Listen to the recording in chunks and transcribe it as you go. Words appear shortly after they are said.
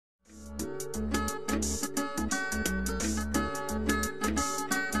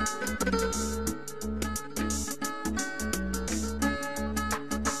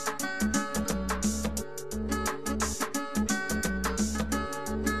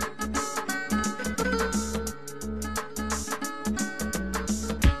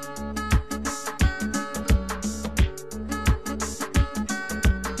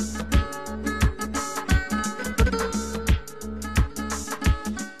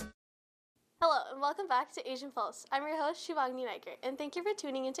and welcome back to Asianpulse. I'm your host, Shivagni Naikar, and thank you for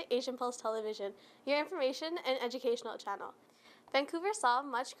tuning into Asianpulse Television, your information and educational channel. Vancouver saw a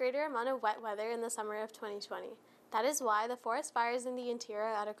much greater amount of wet weather in the summer of 2020. That is why the forest fires in the interior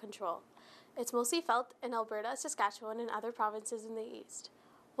are out of control. It's mostly felt in Alberta, Saskatchewan, and other provinces in the east.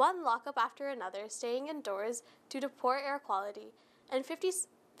 One lockup after another, staying indoors due to poor air quality, and 57%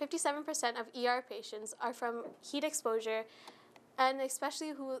 of ER patients are from heat exposure, and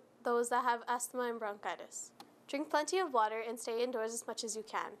especially those that have asthma and bronchitis. Drink plenty of water and stay indoors as much as you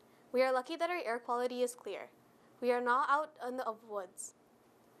can. We are lucky that our air quality is clear. We are not out in the woods.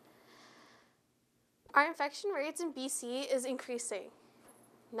 Our infection rates in BC is increasing.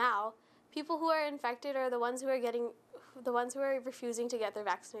 Now, people who are infected are the ones who are refusing to get their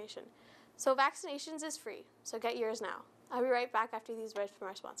vaccination. So vaccinations is free, so get yours now. I'll be right back after these words from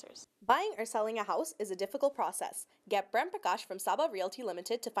our sponsors. Buying or selling a house is a difficult process. Get Prem Prakash from Saba Realty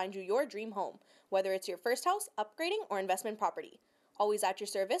Limited to find you your dream home, whether it's your first house, upgrading, or investment property. Always at your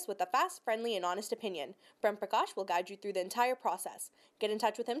service with a fast, friendly, and honest opinion. Prem Prakash will guide you through the entire process. Get in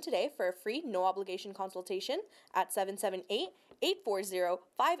touch with him today for a free, no-obligation consultation at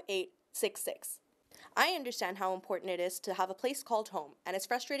 778-840-5866. I understand how important it is to have a place called home, and it's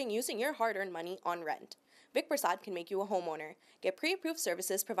frustrating using your hard-earned money on rent. Vic Prasad can make you a homeowner. Get pre-approved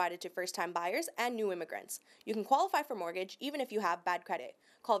services provided to first-time buyers and new immigrants. You can qualify for mortgage even if you have bad credit.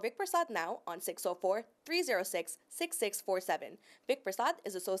 Call Vic Prasad now on 604-306-6647. Vic Prasad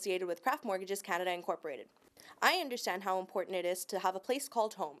is associated with Craft Mortgages Canada Incorporated. I understand how important it is to have a place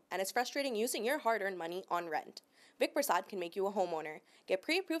called home, and it's frustrating using your hard-earned money on rent. Vic Prasad can make you a homeowner. Get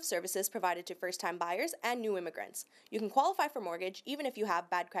pre-approved services provided to first-time buyers and new immigrants. You can qualify for mortgage even if you have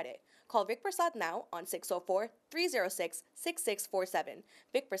bad credit. Call Vic Prasad now on 604-306-6647.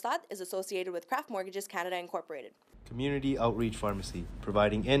 Vic Prasad is associated with Craft Mortgages Canada Incorporated. Community Outreach Pharmacy,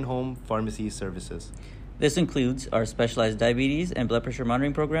 providing in-home pharmacy services. This includes our specialized diabetes and blood pressure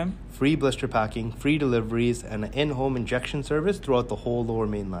monitoring program, Free blister packing, free deliveries, and an in-home injection service throughout the whole Lower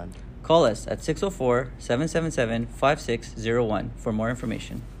Mainland. Call us at 604-777-5601 for more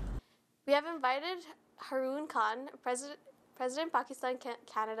information. We have invited Haroon Khan, President Pakistan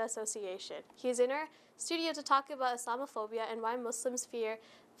Canada Association. He is in our studio to talk about Islamophobia and why Muslims fear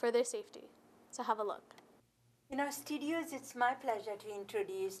for their safety. So have a look. In our studios, it's my pleasure to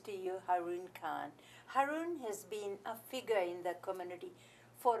introduce to you Haroon Khan. Haroon has been a figure in the community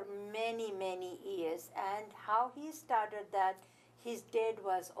for many, many years, and how he started that, his dad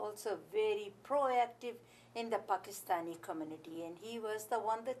was also very proactive in the Pakistani community, and he was the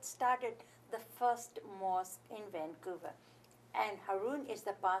one that started the first mosque in Vancouver. And Haroon is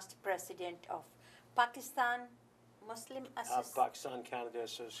the past president of Pakistan Canada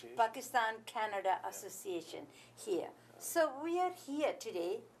Association. Pakistan Canada Association here. So we are here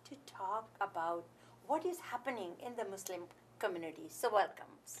today to talk about what is happening in the Muslim community. So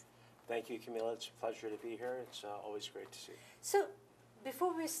welcome. Thank you, Camila. It's a pleasure to be here. It's always great to see you. So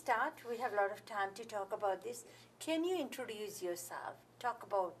before we start, we have a lot of time to talk about this. Can you introduce yourself? Talk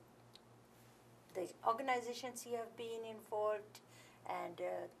about the organizations you have been involved and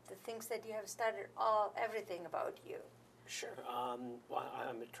the things that you have started, everything about you. Sure. Well,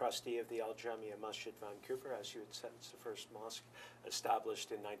 I'm a trustee of the Al Jamia Masjid Vancouver. As you had said, it's the first mosque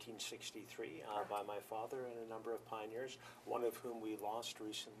established in 1963 by my father and a number of pioneers, one of whom we lost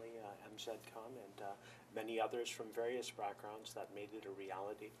recently, MZ Khan, and many others from various backgrounds that made it a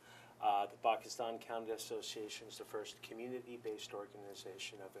reality. The Pakistan Canada Association is the first community-based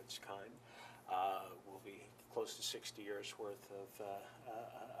organization of its kind. Will be close to 60 years worth of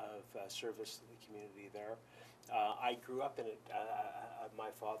service to the community there. I grew up in it.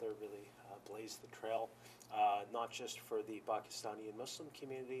 My father really blazed the trail, not just for the Pakistani and Muslim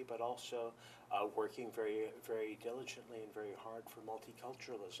community, but also working very, very diligently and very hard for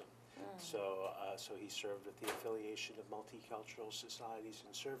multiculturalism. So he served with the affiliation of multicultural societies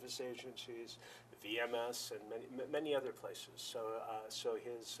and service agencies, VMS, and many other places. So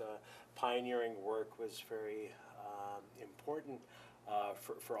his pioneering work was very important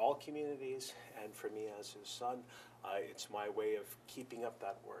for all communities, and for me as his son, it's my way of keeping up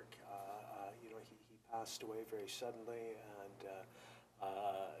that work. He passed away very suddenly, and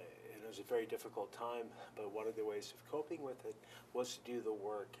it was a very difficult time, but one of the ways of coping with it was to do the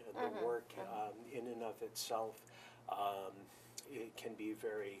work, and the work in and of itself, it can be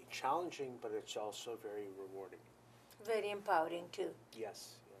very challenging, but it's also very rewarding. Very empowering too.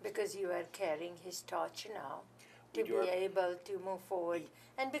 Yes. Because you are carrying his torch now to be able to move forward.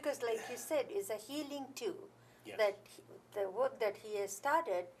 And because, like you said, it's a healing too. Yes. That the work that he has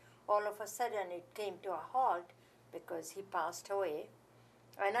started, all of a sudden it came to a halt because he passed away.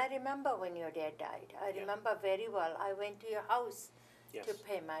 And I remember when your dad died. I remember very well. I went to your house Yes. to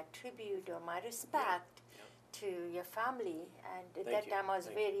pay my tribute or my respect to your family. And at Thank that you. time I was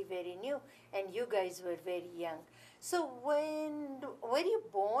Thank very, very new. And you guys were very young. So were you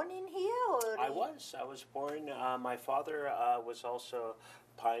born in here? Or I was born. My father was also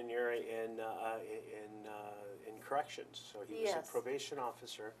pioneer in corrections. So he was Yes. a probation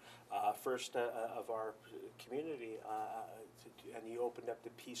officer, first of our community, and he opened up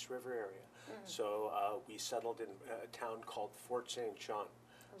the Peace River area. So we settled in a town called Fort St. John.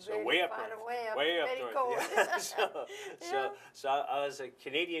 So Very way up far north, away up, way up very north. cold. Yeah. So I was a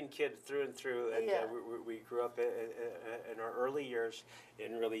Canadian kid through and through, and Yeah. we grew up in our early years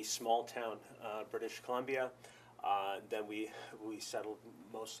in really small town, British Columbia. Then we settled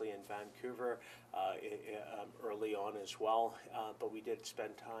mostly in Vancouver early on as well, but we did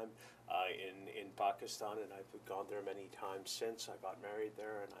spend time in Pakistan, and I've gone there many times since. I got married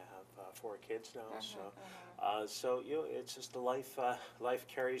there, and I have 4 kids now. So you know, it's just the life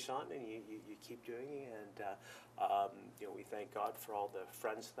carries on, and you keep doing it, and you know, we thank God for all the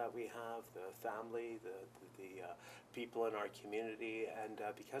friends that we have, the family, the people in our community, and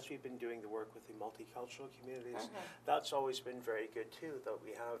because we've been doing the work with the multicultural communities, that's always been very good too, that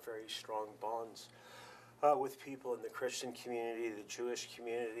we have very strong bonds with people in the Christian community, the Jewish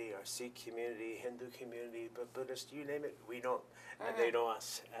community, our Sikh community, Hindu community, but Buddhist, you name it, we know them, and they know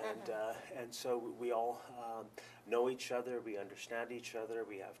us, and so we all know each other, we understand each other,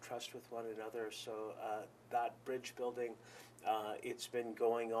 we have trust with one another, so that bridge building, it's been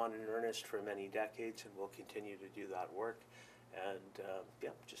going on in earnest for many decades, and we'll continue to do that work, and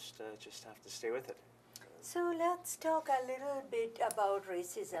just have to stay with it. So let's talk a little bit about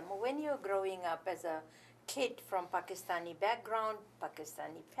racism. When you're growing up as a kid from Pakistani background,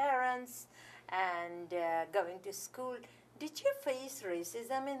 Pakistani parents, and going to school, did you face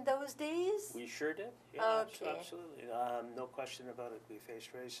racism in those days? We sure did. Yeah, Okay. absolutely. No question about it. We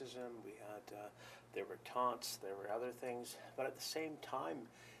faced racism. We had there were taunts. There were other things. But at the same time,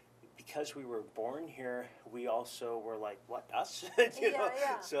 because we were born here, we also were like, what, us? You know?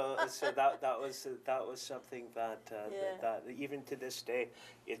 Yeah. So that was something that that even to this day,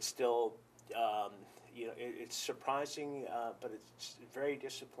 it's still. You know, it's surprising, but it's very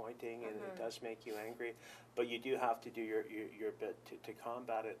disappointing, and it does make you angry. But you do have to do your bit to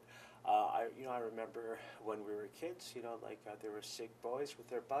combat it. I remember when we were kids. You know, like there were Sikh boys with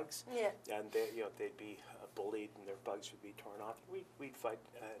their bugs, and they'd be bullied, and their bugs would be torn off. We'd fight,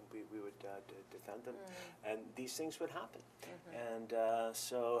 and we would defend them, and these things would happen. And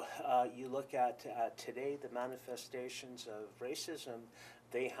so you look at today, the manifestations of racism.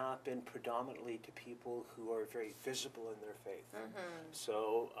 They happen predominantly to people who are very visible in their faith.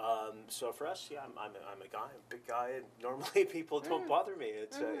 So for us, I'm a guy, I'm a big guy, and normally people don't bother me.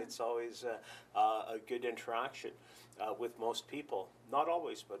 It's always a good interaction with most people. Not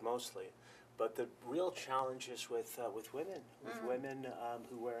always, but mostly. But the real challenge is with women,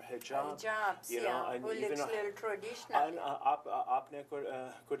 who wear hijab. Hijabs, you know, and who even looks a little traditional. and apne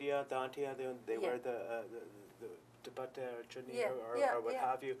kuriya dantiya, they wear the dupatta or chunni or what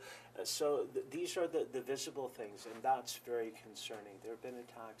have you. So these are the visible things, and that's very concerning. There have been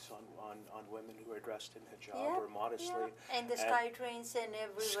attacks on women who are dressed in hijab or modestly. And the sky trains and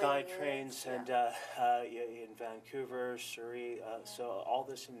everywhere. Sky trains and in Vancouver, Surrey. So all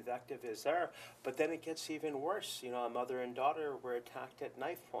this invective is there. But then it gets even worse. You know, a mother and daughter were attacked at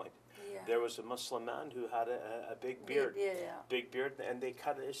knife point. There was a Muslim man who had a big beard, and they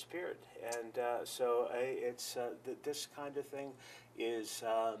cut his beard. And so it's this kind of thing is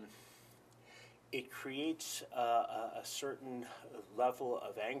it creates a certain level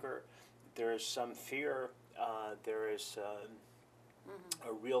of anger. There is some fear. There is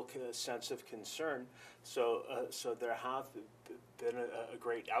a real sense of concern. So there have been a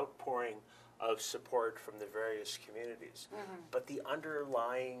great outpouring of support from the various communities. But the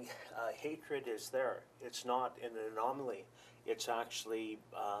underlying hatred is there. It's not an anomaly. It's actually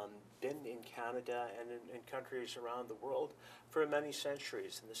been in Canada and in countries around the world for many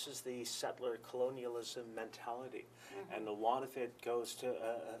centuries. And this is the settler colonialism mentality. And a lot of it goes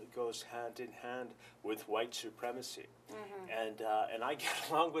hand in hand with white supremacy. And I get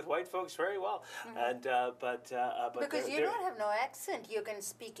along with white folks very well. And but because you don't have no accent, you can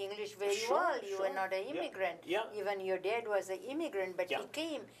speak English very well. You were not an immigrant. Even your dad was an immigrant, but he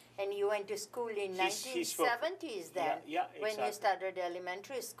came and you went to school in 1970s then, when you started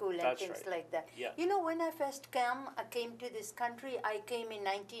elementary school and things like that. You know, when I first came to this country, I came in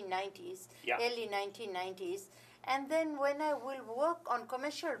 1990s, early 1990s, And then when I will work on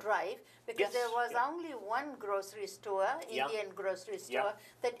Commercial Drive, because Yes, there was yeah. only one grocery store, Yeah. Indian grocery Yeah. store,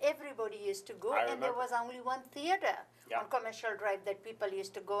 that everybody used to go, I and there remember. was only one theater Yeah. on Commercial Drive that people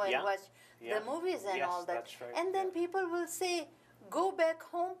used to go and Yeah. watch Yeah. the movies and Yes, all that. that's right, And then yeah. people will say, go back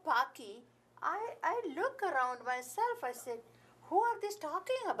home, Paki. I look around myself, I said, who are they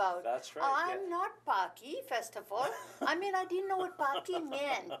talking about? That's right, Oh, I'm yeah. not Paki, first of all. I mean, I didn't know what Paki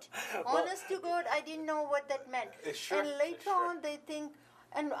meant. Well, Honest to God, I didn't know what that meant. Sure, And later sure. on, they think,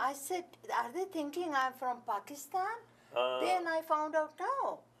 and I said, are they thinking I'm from Pakistan? Uh. Then I found out,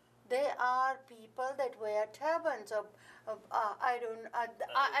 no. They are people that wear turbans. I don't.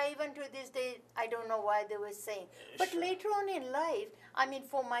 I even to this day, I don't know why they were saying. But Sure. later on in life, I mean,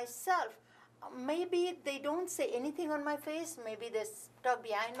 for myself, maybe they don't say anything on my face. Maybe they talk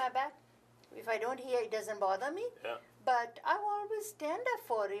behind my back. If I don't hear, it doesn't bother me. Yeah. But I will always stand up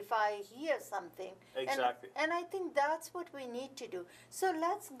for if I hear something. Exactly. And I think that's what we need to do. So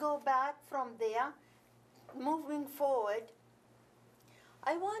let's go back from there. Moving forward,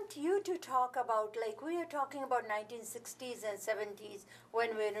 I want you to talk about, like we are talking about 1960s and 70s when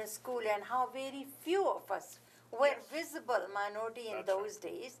we were in school, and how very few of us were Yes. visible minority in That's those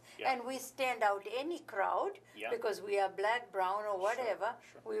right. days, Yeah. and we stand out any crowd Yeah. because we are black, brown, or whatever.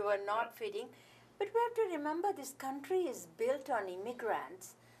 sure. We were not Yeah. fitting. But we have to remember this country is built on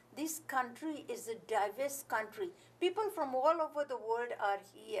immigrants. This country is a diverse country. People from all over the world are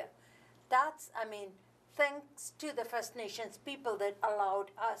here. That's, I mean, thanks to the First Nations people that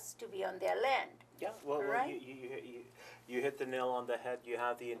allowed us to be on their land. Yeah, well, Right? you hit the nail on the head. You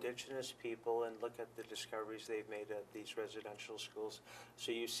have the indigenous people, and look at the discoveries they've made at these residential schools.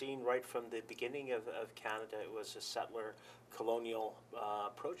 So you've seen right from the beginning of Canada, it was a settler colonial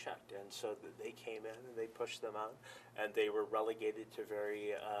project, and so they came in and they pushed them out, and they were relegated to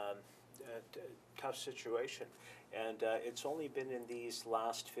very tough situation. And it's only been in these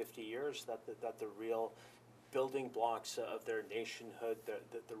last 50 years that the real building blocks of their nationhood,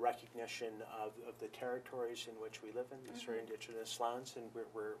 the recognition of the territories in which we live in. These are indigenous lands, and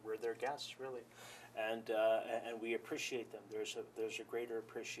we're their guests, really, and we appreciate them. There's a greater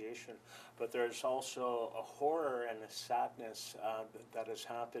appreciation, but there's also a horror and a sadness that has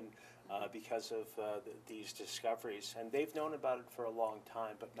happened because of these discoveries, and they've known about it for a long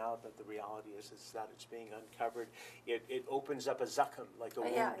time. But now that the reality is that it's being uncovered, it opens up a zuckum, like a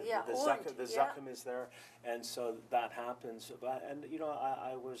wound. yeah, The wound, zuckum, the yeah. zuckum is there, and so that happens. And you know,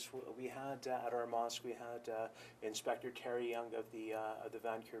 we had at our mosque, we had Inspector Terry Young of the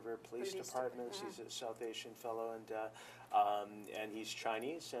Vancouver Police Department. He's a South Asian fellow, and he's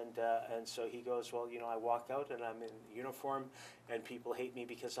Chinese, and so he goes, well, you know, I walk out and I'm in uniform, and people hate me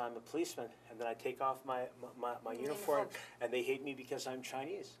because I'm a policeman, and then I take off my uniform, and they hate me because I'm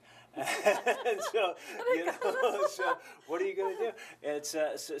Chinese. And so, you know, so what are you going to do? It's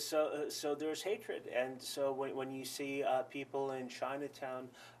so there's hatred, and so when you see people in Chinatown,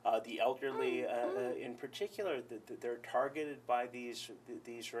 the elderly in particular, they're targeted by these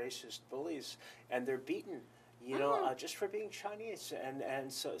racist bullies, and they're beaten. You know, just for being Chinese,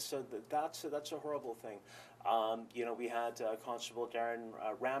 and so that's a horrible thing. You know, we had Constable Darren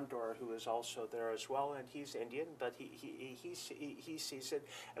Ramdor, who is also there as well, and he's Indian, but he sees it,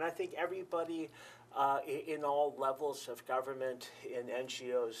 and I think everybody in all levels of government, in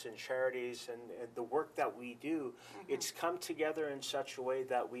NGOs and charities, and the work that we do, it's come together in such a way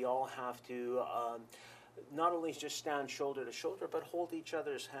that we all have to. Not only just stand shoulder to shoulder, but hold each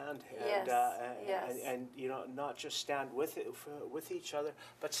other's hand, and Yes. and you know, not just stand with each other,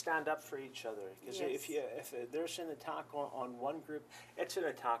 but stand up for each other. Because Yes. if there's an attack on one group, it's an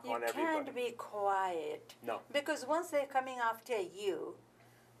attack You on everybody. can't be quiet. No. Because once they're coming after you,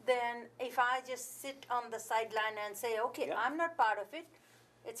 then if I just sit on the sideline and say, okay, Yeah. I'm not part of it,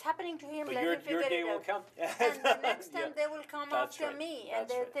 it's happening to him, But let your him figure day it will out. come. And the next time Yeah. they will come That's after right. me, and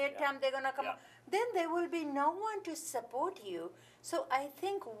That's the right. third Yeah. time they're going to come. Yeah. Then there will be no one to support you. So I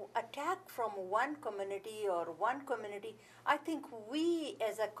think attack from one community or one community, I think we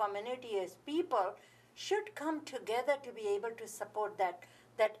as a community, as people, should come together to be able to support that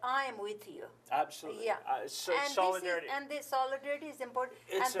I am with you. Absolutely. Yeah. So and solidarity. This solidarity is important.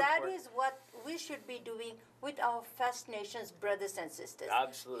 It's and that important. is what we should be doing with our First Nations brothers and sisters.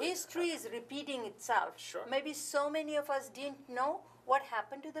 Absolutely. History is repeating itself. Sure. Maybe so many of us didn't know what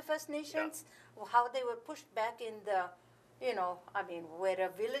happened to the First Nations, how they were pushed back in the, where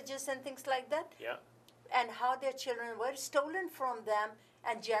villages and things like that, Yeah. and how their children were stolen from them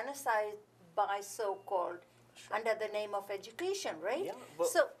and genocide by so-called under the name of education, right? Yeah, well,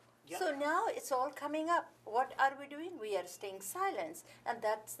 so Yeah. So now it's all coming up. What are we doing? We are staying silent. And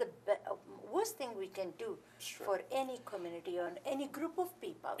that's the worst thing we can do Sure. for any community or any group of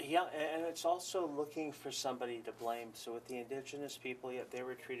people. Yeah, and it's also looking for somebody to blame. So with the indigenous people, yeah, they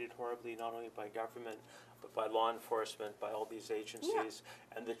were treated horribly not only by government, but by law enforcement, by all these agencies,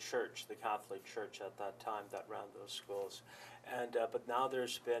 and the church, the Catholic Church at that time that ran those schools. And but now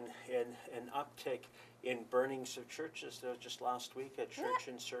there's been an uptick in burnings of churches. Just last week, a church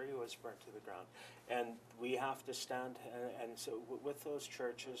in Surrey was burnt to the ground. And we have to stand and so with those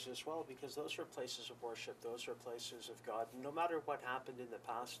churches as well, because those are places of worship, those are places of God. No matter what happened in the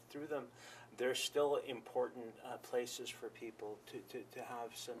past, through them, they're still important places for people to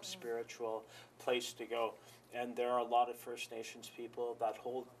have some spiritual place to go. And there are a lot of First Nations people that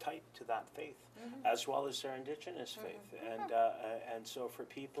hold tight to that faith, as well as their Indigenous faith. And so for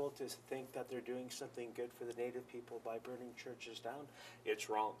people to think that they're doing something good for the Native people by burning churches down, it's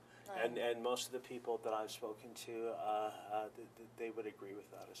wrong. And most of the people that I've spoken to, they would agree with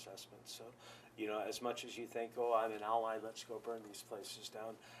that assessment. So, you know, as much as you think, oh, I'm an ally, let's go burn these places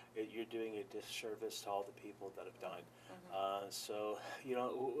down, you're doing a disservice to all the people that have died. So, you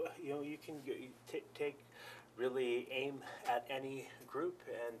know, you can take really aim at any group,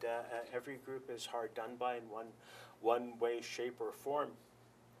 and every group is hard done by in one way, shape, or form.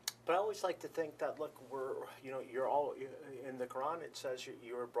 But I always like to think that, look, you're all, in the Quran it says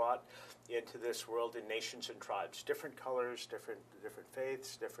you were brought into this world in nations and tribes, different colors, different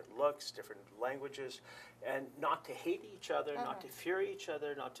faiths, different looks, different languages, and not to hate each other, not to fear each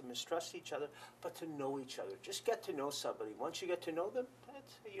other, not to mistrust each other, but to know each other. Just get to know somebody. Once you get to know them,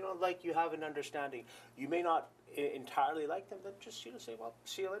 that's, you know, like you have an understanding. You may not entirely like them, then just, you know, say, well,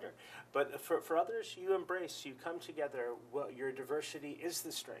 see you later. But for others, you embrace, you come together. Well, your diversity is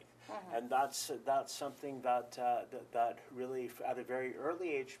the strength, and that's something that that really, at a very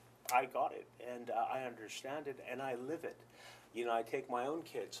early age, I got it, and I understand it, and I live it. You know, I take my own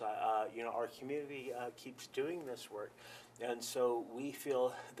kids. You know, our community keeps doing this work, and so we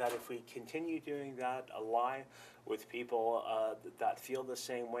feel that if we continue doing that, ally with people that feel the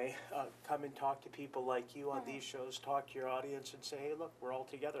same way, come and talk to people like you on these shows, talk to your audience and say, hey, look, we're all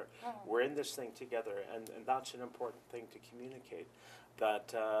together. We're in this thing together, and that's an important thing to communicate,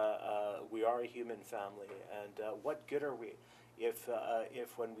 that we are a human family, and what good are we if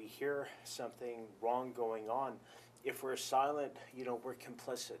when we hear something wrong going on, if we're silent, you know, we're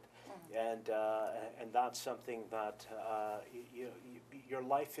complicit. And that's something that your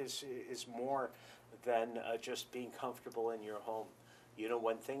life is more than just being comfortable in your home. You know,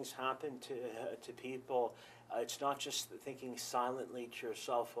 when things happen to people, it's not just thinking silently to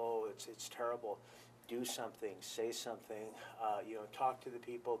yourself, oh, it's terrible. Do something, say something, you know, talk to the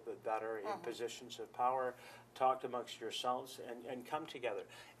people that are in positions of power, talk amongst yourselves, and come together.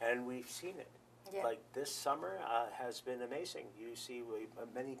 And we've seen it. Yeah. Like this summer has been amazing. You see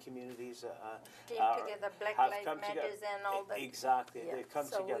many communities came together, Black Lives Matters and all that. Exactly, they've come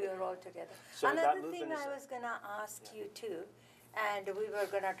together. So we are all together. So another thing I was going to ask you too, and we were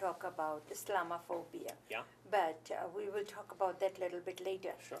going to talk about Islamophobia. Yeah. But we will talk about that a little bit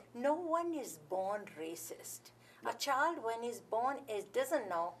later. Sure. No one is born racist. No. A child, when he's born, doesn't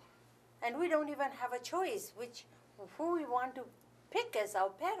know, and we don't even have a choice who we want to pick as our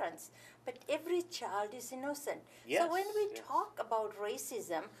parents. But every child is innocent. Yes, so when we talk about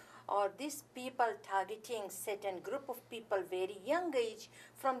racism or these people targeting certain group of people very young age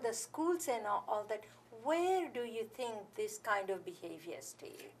from the schools and all that, where do you think this kind of behavior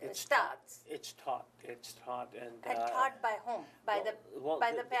starts? It's taught, and taught by whom? By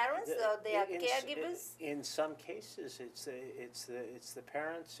the parents or their caregivers? In some cases, it's the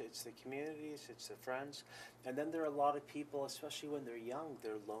parents, it's the communities, it's the friends, and then there are a lot of people, especially when they're young,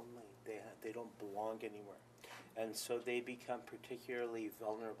 they're lonely. They don't belong anywhere, and so they become particularly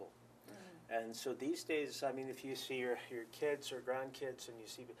vulnerable. And so these days, I mean, if you see your kids or grandkids, and you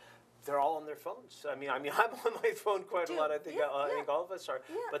see, they're all on their phones. I mean, I'm on my phone quite a lot. I think all of us are.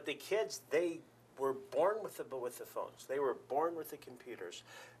 Yeah. But the kids, they were born with the phones. They were born with the computers,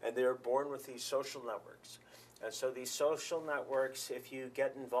 and they were born with these social networks. And so these social networks, if you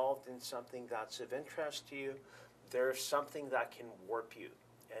get involved in something that's of interest to you, there's something that can warp you,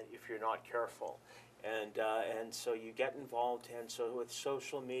 and if you're not careful. And so you get involved, and so with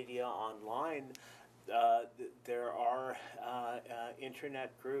social media online, there are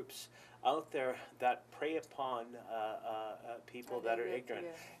internet groups out there that prey upon people that are ignorant,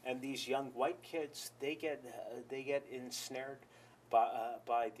 and these young white kids, they get ensnared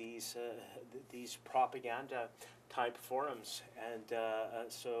by these propaganda type forums, and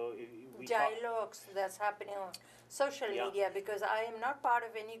so we Dialogues that's happening on social Yeah. media, because I am not part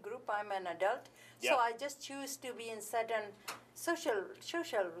of any group. I'm an adult, so Yeah. I just choose to be in certain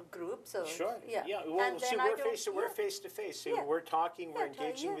social groups. So Sure. yeah. Well, And see, then I we're don't- face to face. So Yeah. we're talking, we're Yeah,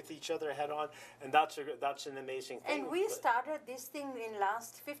 engaging yeah. with each other head on, and that's an amazing thing. And we But- started this thing in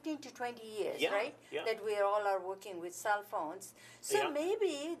last 15 to 20 years, Yeah, right? yeah. That we all are working with cell phones. So Yeah.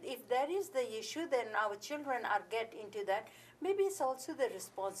 maybe if that is the issue, then our children are get into that. Maybe it's also the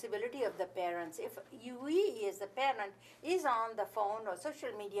responsibility of the parents. If we as a parent is on the phone or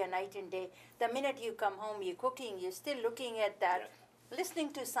social media night and day, the minute you come home, you're cooking, you're still looking at that,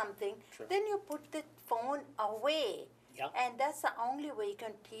 listening to something, Sure. then you put the phone away. Yeah. And that's the only way you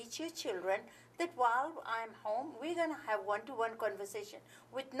can teach your children that while I'm home, we're going to have one-to-one conversation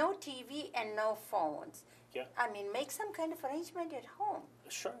with no TV and no phones. Yeah. I mean, make some kind of arrangement at home.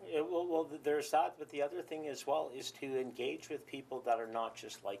 Sure. Well, there's that, but the other thing as well is to engage with people that are not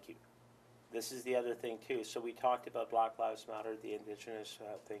just like you. This is the other thing too. So we talked about Black Lives Matter, the indigenous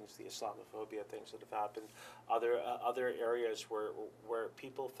things, the Islamophobia things that have happened, other areas where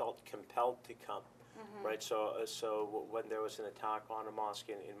people felt compelled to come. Right, so when there was an attack on a mosque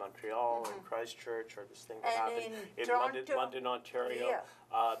in Montreal, in Christchurch, or this thing that And happened in Toronto. London, Ontario,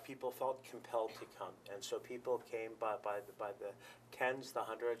 Yeah. people felt compelled to come, and so people came by the tens, the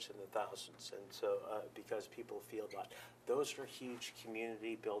hundreds, and the thousands, and so because people feel that those are huge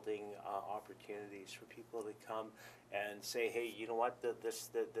community building opportunities for people to come and say, hey, you know what, this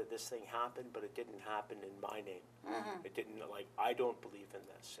thing happened, but it didn't happen in my name. It didn't, like, I don't believe in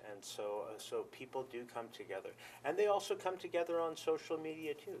this. And so people do come together. And they also come together on social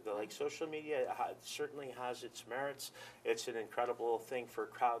media too. Like, social media certainly has its merits. It's an incredible thing for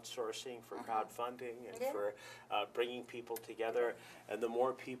crowdsourcing, for crowdfunding, and for bringing people together. And the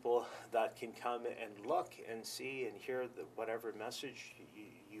more people that can come and look and see and hear whatever message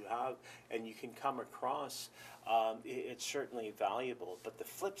you have, and you can come across, it's certainly valuable. But the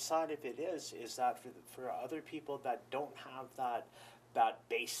flip side of it is that for other people that don't have that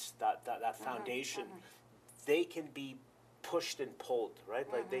base, that foundation, they can be pushed and pulled, right?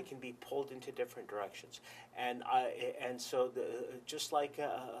 Like, they can be pulled into different directions, and so just like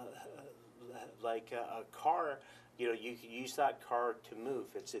a car, you know, you can use that car to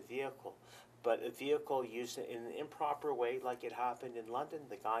move. It's a vehicle. But a vehicle used in an improper way, like it happened in London,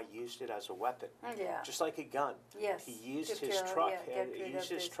 the guy used it as a weapon, just like a gun. Yes. He used to his kill, truck, get and rid he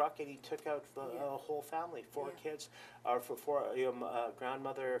used of his this. truck, and he took out the whole family, four kids, for four,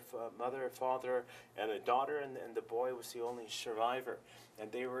 grandmother, mother, father, and a daughter, and the boy was the only survivor.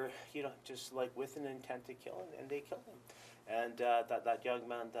 And they were, you know, just like with an intent to kill him, and they killed him. And that young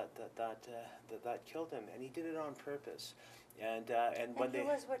man that killed him, and he did it on purpose. And when And he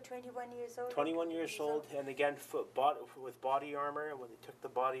was, what, 21 years old? 21 years old, and again, with body armor. And when they took the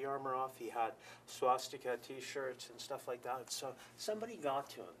body armor off, he had swastika T-shirts and stuff like that. So somebody got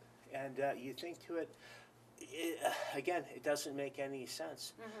to him, and you think to it, again, it doesn't make any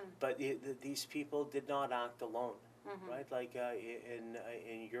sense. But these people did not act alone, right? Like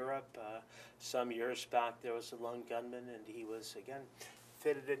in Europe, some years back, there was a lone gunman, and he was, again,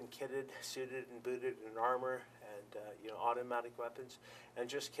 fitted and kitted, suited and booted in armor, and automatic weapons, and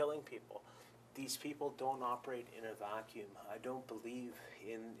just killing people. These people don't operate in a vacuum. I don't believe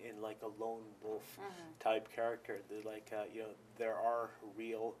in like a lone wolf type character. They're like, there are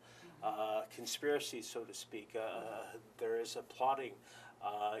real conspiracies, so to speak. There is a plotting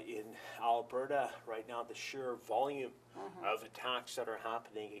in Alberta right now. The sheer volume of attacks that are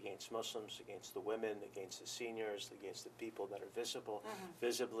happening against Muslims, against the women, against the seniors, against the people that are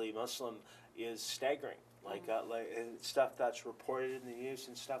visibly Muslim, is staggering. Like and stuff that's reported in the news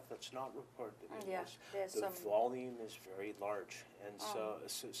and stuff that's not reported in the news. The volume is very large, and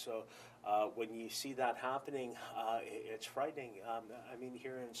so when you see that happening, it's frightening. I mean,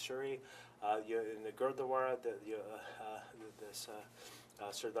 here in Surrey, in the Gurdwara, this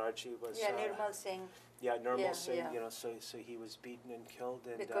Sardarji was Nirmal Singh. Nirmal Singh. You know, so he was beaten and killed,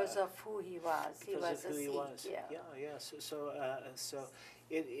 and because of who he was. He was a Sikh. So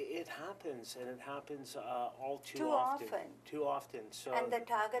it happens, and it happens all too often. Too often. So and the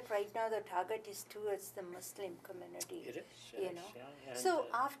target right now, the target is towards the Muslim community. It is. You know. Yeah, so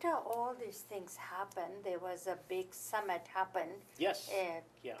after all these things happened, there was a big summit happened. Yes.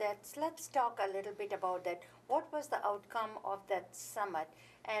 Let's talk a little bit about that. What was the outcome of that summit?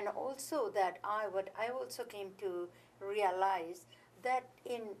 And also that I also came to realize that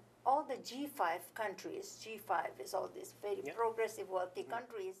in all the G5 countries, G5 is all these very progressive, wealthy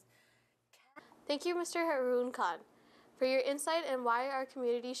countries. Thank you, Mr. Haroon Khan, for your insight and why our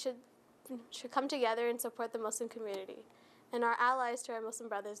community should should come together and support the Muslim community and our allies to our Muslim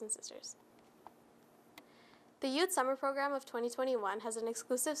brothers and sisters. The Youth Summer Program of 2021 has an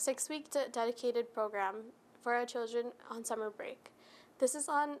exclusive 6-week dedicated program for our children on summer break. This is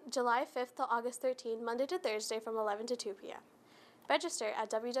on July 5th to August 13th, Monday to Thursday from 11 to 2 p.m. Register at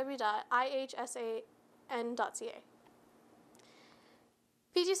www.ihsan.ca.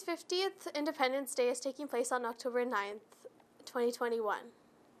 Fiji's 50th Independence Day is taking place on October 9th, 2021.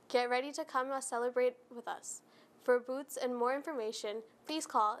 Get ready to come celebrate with us. For booths and more information, please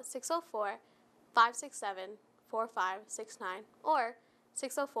call 604-567-4569 or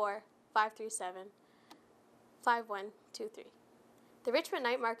 604-537-5123. The Richmond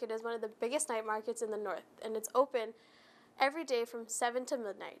Night Market is one of the biggest night markets in the north, and it's open every day from 7 to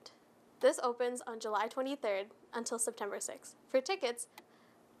midnight. This opens on July 23rd until September 6th. For tickets,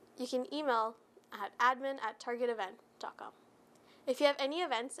 you can email at admin@targetevent.com. If you have any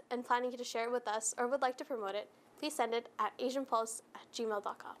events and planning to share it with us or would like to promote it, please send it at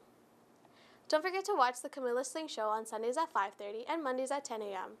asianpulse@gmail.com. Don't forget to watch the Camilla Sling Show on Sundays at 5:30 and Mondays at 10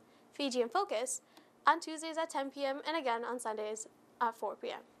 a.m., Fiji in Focus on Tuesdays at 10 p.m. and again on Sundays at 4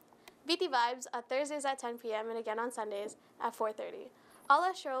 p.m. BT Vibes at Thursdays at 10 p.m. and again on Sundays at 4:30. All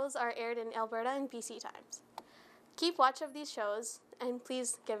our shows are aired in Alberta and BC times. Keep watch of these shows and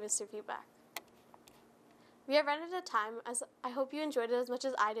please give us your feedback. We have run out of time, as I hope you enjoyed it as much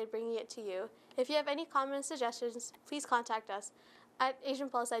as I did bringing it to you. If you have any comments, suggestions, please contact us at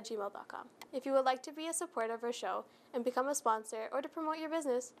asianpulse@gmail.com. If you would like to be a supporter of our show and become a sponsor or to promote your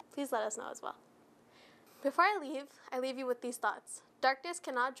business, please let us know as well. Before I leave you with these thoughts. Darkness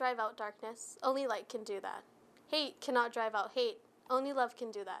cannot drive out darkness, only light can do that. Hate cannot drive out hate, only love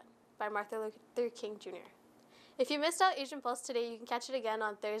can do that, by Martin Luther King Jr. If you missed out Asian Pulse today, you can catch it again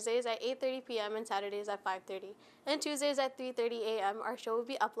on Thursdays at 8:30 p.m. and Saturdays at 5:30. And Tuesdays at 3:30 a.m. Our show will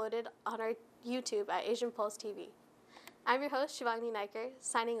be uploaded on our YouTube at Asian Pulse TV. I'm your host, Shivangni Naiker,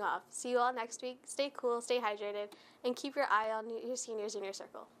 signing off. See you all next week. Stay cool, stay hydrated, and keep your eye on your seniors in your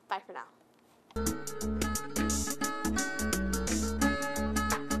circle. Bye for now.